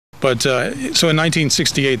But so in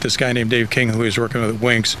 1968, this guy named Dave King, who was working with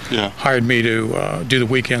Winks, hired me to do the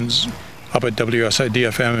weekends up at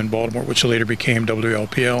WSID-FM in Baltimore, which later became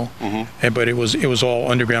WLPL. But it was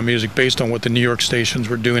all underground music based on what the New York stations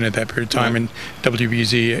were doing at that period of time, and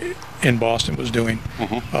WBZ in Boston was doing.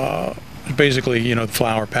 Basically, you know,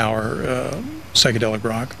 flower power, psychedelic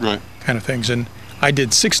rock kind of things. And I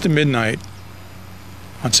did 6 to midnight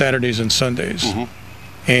on Saturdays and Sundays.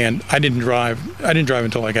 And I didn't drive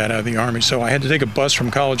until I got out of the Army. So I had to take a bus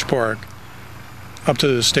from College Park up to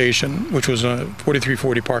the station, which was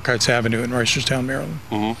 4340 Park Heights Avenue in Reisterstown,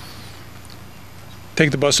 Maryland.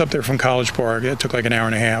 Take the bus up there from College Park. It took like an hour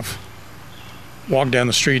and a half. Walk down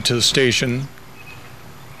the street to the station,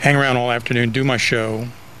 hang around all afternoon, do my show,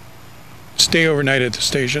 stay overnight at the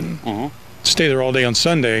station, stay there all day on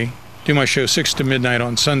Sunday, do my show 6 to midnight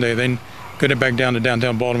on Sunday, then go back down to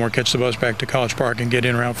downtown Baltimore, catch the bus back to College Park, and get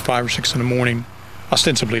in around 5 or 6 in the morning,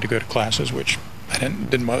 ostensibly to go to classes, which I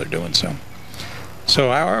didn't bother doing. So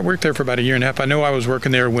I worked there for about a year and a half. I know I was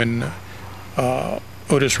working there when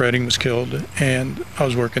Otis Redding was killed, and I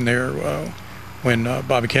was working there when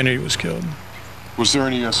Bobby Kennedy was killed. Was there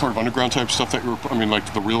any sort of underground type stuff that you were, I mean,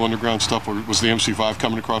 like the real underground stuff, or was the MC5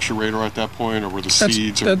 coming across your radar at that point, or were the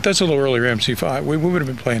Seeds? That's a little earlier, MC5. We would have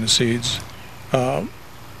been playing the Seeds. But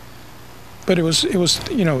it was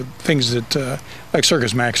you know, things that, like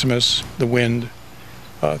Circus Maximus, The Wind,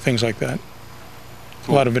 things like that.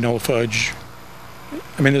 A lot of Vanilla Fudge.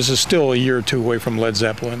 I mean, this is still a year or two away from Led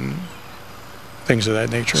Zeppelin, things of that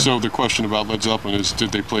nature. So the question about Led Zeppelin is,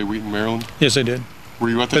 did they play Wheaton, Maryland? Yes, they did. Were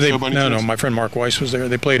you at that show by any chance? No, my friend Mark Weiss was there.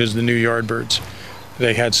 They played as the New Yardbirds.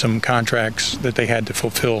 They had some contracts that they had to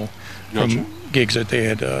fulfill from gigs that they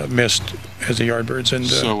had missed as the Yardbirds. And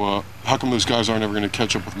so how come those guys aren't ever going to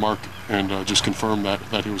catch up with Mark and just confirm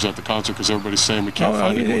that he was at the concert, because everybody's saying we can't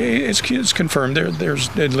find him? It's confirmed. There's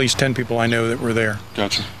at least 10 people I know that were there.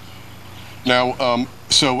 Gotcha. Now,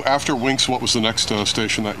 so after Winks, what was the next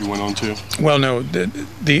station that you went on to? Well, no,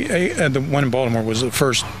 the one in Baltimore was the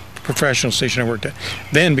first professional station I worked at.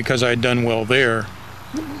 Then, because I had done well there,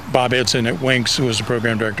 Bob Edson at Winks, who was the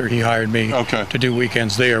program director, he hired me to do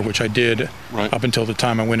weekends there, which I did up until the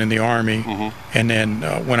time I went in the Army. And then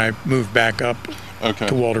when I moved back up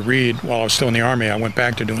to Walter Reed, while I was still in the Army, I went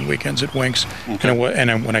back to doing weekends at Winks. And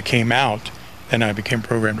when I came out, then I became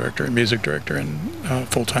program director and music director and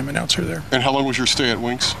full-time announcer there. And how long was your stay at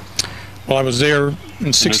Winks? Well, I was there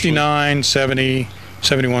in 69, 70,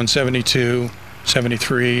 71, 72,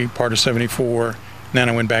 73, part of 74. And then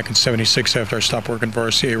I went back in 76 after I stopped working for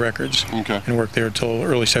RCA Records and worked there until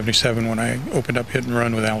early 77 when I opened up Hit and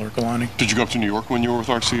Run with Al Ercolani. Did you go up to New York when you were with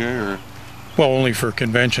RCA, or? Well, only for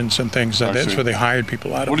conventions and things. That's where they hired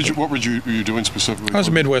people out of. What were you doing specifically? I was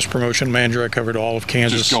a Midwest promotion manager. I covered all of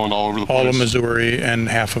Kansas, just going all over the place. All of Missouri, and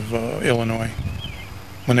half of Illinois.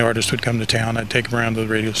 When the artists would come to town, I'd take them around to the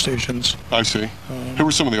radio stations. I see. Who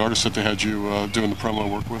were some of the artists that they had you doing the promo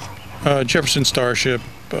work with? Jefferson Starship,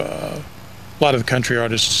 a lot of the country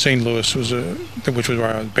artists. St. Louis which was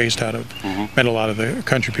where I was based out of. Met a lot of the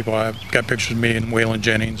country people. I've got pictures of me and Waylon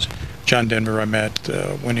Jennings. John Denver I met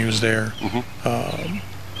when he was there.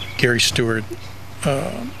 Gary Stewart,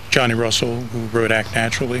 Johnny Russell, who wrote Act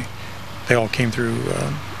Naturally. They all came through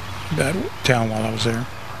that town while I was there.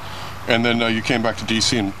 And then you came back to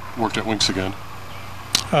D.C. and worked at Winks again.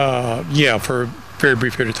 Yeah, for a very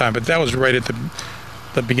brief period of time. But that was right at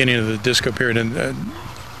the beginning of the disco period. And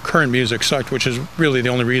current music sucked, which is really the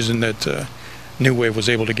only reason that New Wave was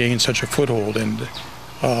able to gain such a foothold. And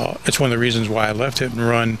it's one of the reasons why I left Hit and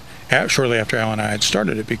Run shortly after Al and I had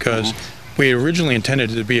started it, because we originally intended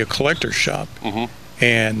it to be a collector's shop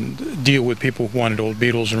and deal with people who wanted old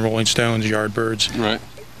Beatles and Rolling Stones, Yardbirds,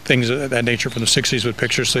 things of that nature from the 60s with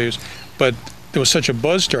picture sleeves. But there was such a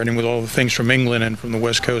buzz starting with all the things from England and from the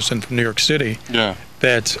West Coast and from New York City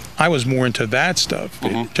that I was more into that stuff.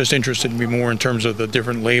 It just interested me more in terms of the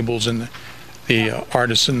different labels and the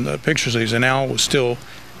artists and the picture sleeves. And Al was still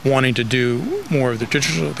wanting to do more of the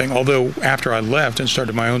digital thing, although after I left and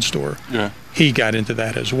started my own store, he got into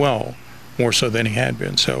that as well, more so than he had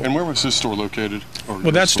been. So. And where was his store located?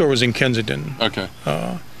 Well, that store was in Kensington. Okay.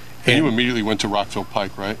 And you immediately went to Rockville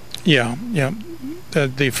Pike, right? Yeah, yeah.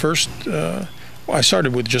 The first, I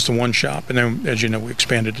started with just the one shop, and then, as you know, we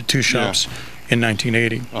expanded to 2 shops in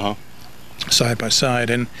 1980, side by side.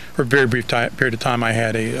 And for a very brief period of time, I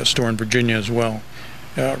had a store in Virginia as well,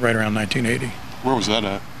 right around 1980. Where was that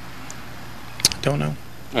at? Don't know.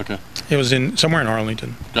 Okay. It was somewhere in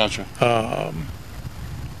Arlington. Gotcha. A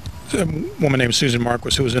woman named Susan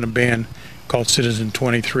Marquis, who was in a band called Citizen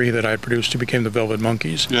 23 that I produced, who became the Velvet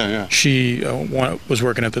Monkeys. Yeah, yeah. She was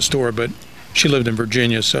working at the store, but she lived in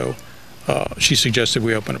Virginia, so she suggested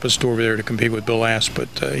we open up a store over there to compete with Bill Ass, but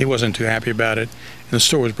he wasn't too happy about it. And the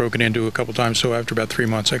store was broken into a couple times, so after about 3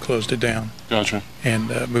 months, I closed it down. Gotcha.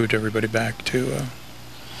 And moved everybody back to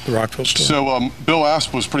the Rockville store. So Bill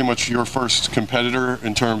Asp was pretty much your first competitor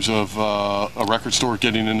in terms of a record store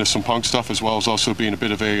getting into some punk stuff, as well as also being a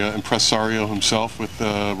bit of a impresario himself with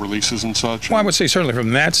releases and such. Well, I would say certainly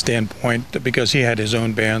from that standpoint, because he had his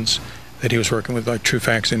own bands that he was working with, like True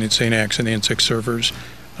Facts and Insane Acts and the Insect Servers.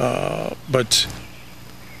 But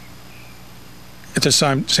at the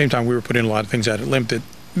same time, we were putting a lot of things out at Limp that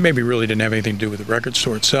maybe really didn't have anything to do with the record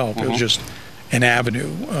store itself. It was just an avenue.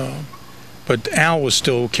 But Al was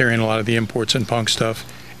still carrying a lot of the imports and punk stuff,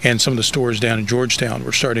 and some of the stores down in Georgetown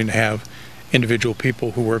were starting to have individual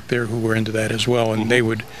people who worked there who were into that as well, and they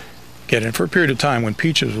would get in. For a period of time when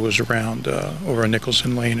Peaches was around over on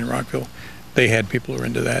Nicholson Lane in Rockville, they had people who were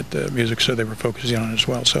into that music, so they were focusing on it as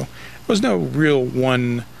well. So there was no real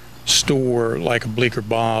one store like a Bleecker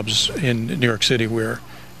Bob's in New York City where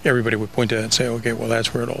everybody would point to that and say, okay, well,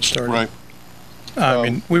 that's where it all started. Right. I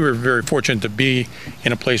mean, we were very fortunate to be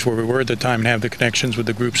in a place where we were at the time and have the connections with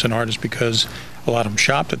the groups and artists, because a lot of them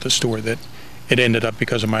shopped at the store. That it ended up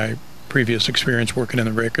because of my previous experience working in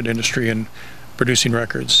the record industry and producing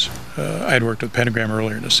records. I had worked with Pentagram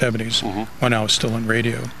earlier in the 70s when I was still in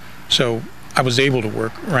radio. So I was able to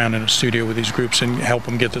work around in a studio with these groups and help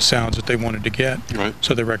them get the sounds that they wanted to get. Right.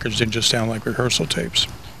 So the records didn't just sound like rehearsal tapes.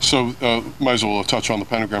 So might as well touch on the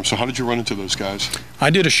Pentagram. So how did you run into those guys? I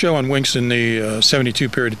did a show on Winx in the 72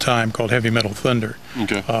 period of time called Heavy Metal Thunder,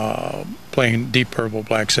 playing Deep Purple,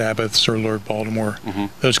 Black Sabbath, Sir Lord Baltimore,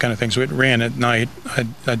 those kind of things. So it ran at night.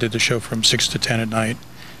 I did the show from 6 to 10 at night,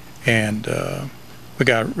 and we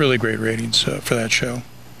got really great ratings for that show.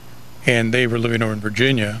 And they were living over in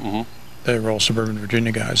Virginia. They were all suburban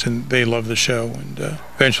Virginia guys, and they loved the show. And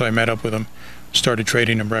eventually I met up with them, started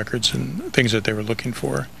trading them records and things that they were looking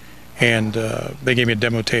for. And they gave me a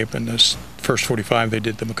demo tape, and this first 45, they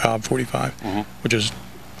did the Macabre 45, which was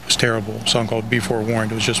terrible. A song called Be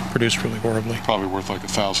Forewarned. It was just produced really horribly. Probably worth like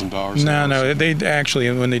 $1,000. No, they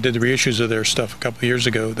actually, when they did the reissues of their stuff a couple of years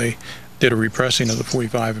ago, they did a repressing of the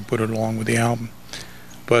 45 and put it along with the album.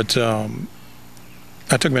 But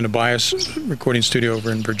I took them into Bias recording studio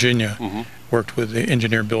over in Virginia, worked with the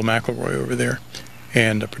engineer Bill McElroy over there,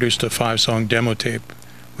 and produced a 5-song demo tape,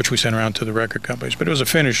 which we sent around to the record companies. But it was a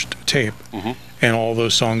finished tape, and all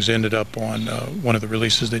those songs ended up on one of the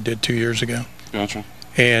releases they did 2 years ago. Gotcha.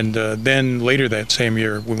 And then later that same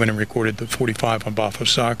year, we went and recorded the 45 on Bafo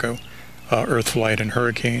Sacco, Earth Flight and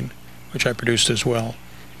Hurricane, which I produced as well.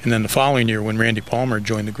 And then the following year, when Randy Palmer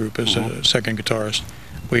joined the group as a second guitarist,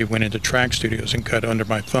 we went into Track Studios and cut Under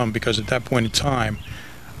My Thumb, because at that point in time,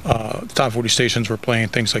 the top 40 stations were playing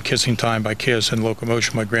things like Kissing Time by Kiss and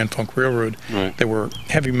Locomotion by Grand Funk Railroad. They were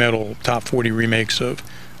heavy metal top 40 remakes of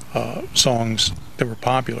songs that were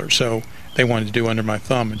popular. So they wanted to do Under My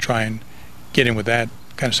Thumb and try and get in with that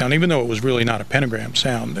kind of sound, even though it was really not a Pentagram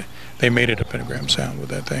sound. They made it a Pentagram sound with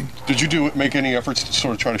that thing. Did you make any efforts to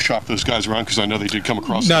sort of try to shop those guys around? Because I know they did come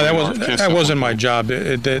across. No, that wasn't my job.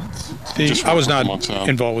 I was not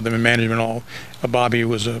involved with them in management at all. Bobby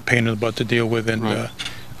was a pain in the butt to deal with, and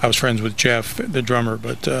I was friends with Jeff, the drummer,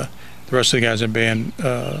 but the rest of the guys in the band,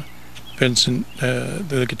 Vincent,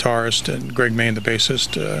 the guitarist, and Greg Main, the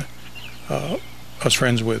bassist, I was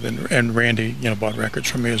friends with, and Randy, bought records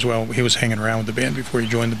from me as well. He was hanging around with the band before he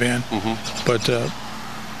joined the band. But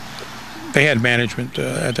they had management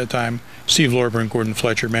at that time. Steve Lorber and Gordon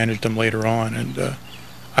Fletcher managed them later on, and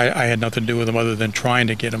I had nothing to do with them other than trying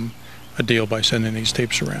to get them a deal by sending these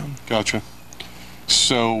tapes around. Gotcha.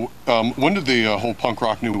 So when did the whole punk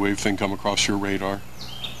rock new wave thing come across your radar?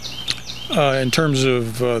 In terms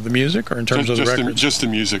of the music, or in terms of the records? Just the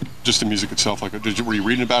music itself. Like, were you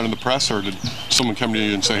reading about it in the press, or did someone come to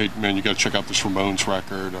you and say, "Hey, man, you got to check out this Ramones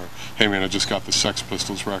record," or "Hey, man, I just got the Sex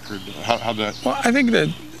Pistols record"? How did that? Well, I think that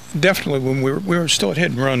definitely when we were still at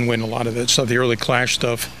Hit and Run when a lot of that stuff, the early Clash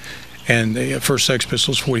stuff, and the first Sex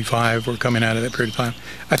Pistols 45 were coming out of that period of time.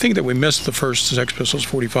 I think that we missed the first Sex Pistols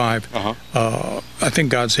 45. I think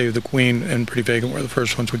God Save the Queen and Pretty Vacant were the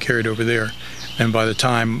first ones we carried over there, and by the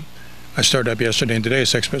time I started up Yesterday and Today,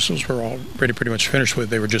 Sex Pistols were already pretty much finished with.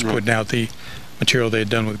 They were just putting out the material they had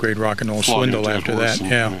done with Great Rock and Roll Swindle after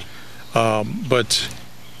that. But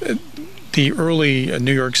the early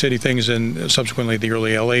New York City things and subsequently the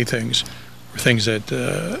early LA things were things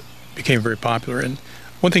that became very popular. And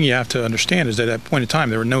one thing you have to understand is that at that point in time,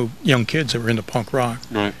 there were no young kids that were into punk rock.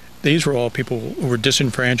 These were all people who were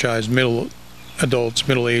disenfranchised, middle adults,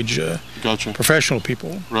 middle-aged professional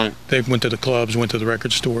people. They went to the clubs, went to the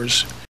record stores.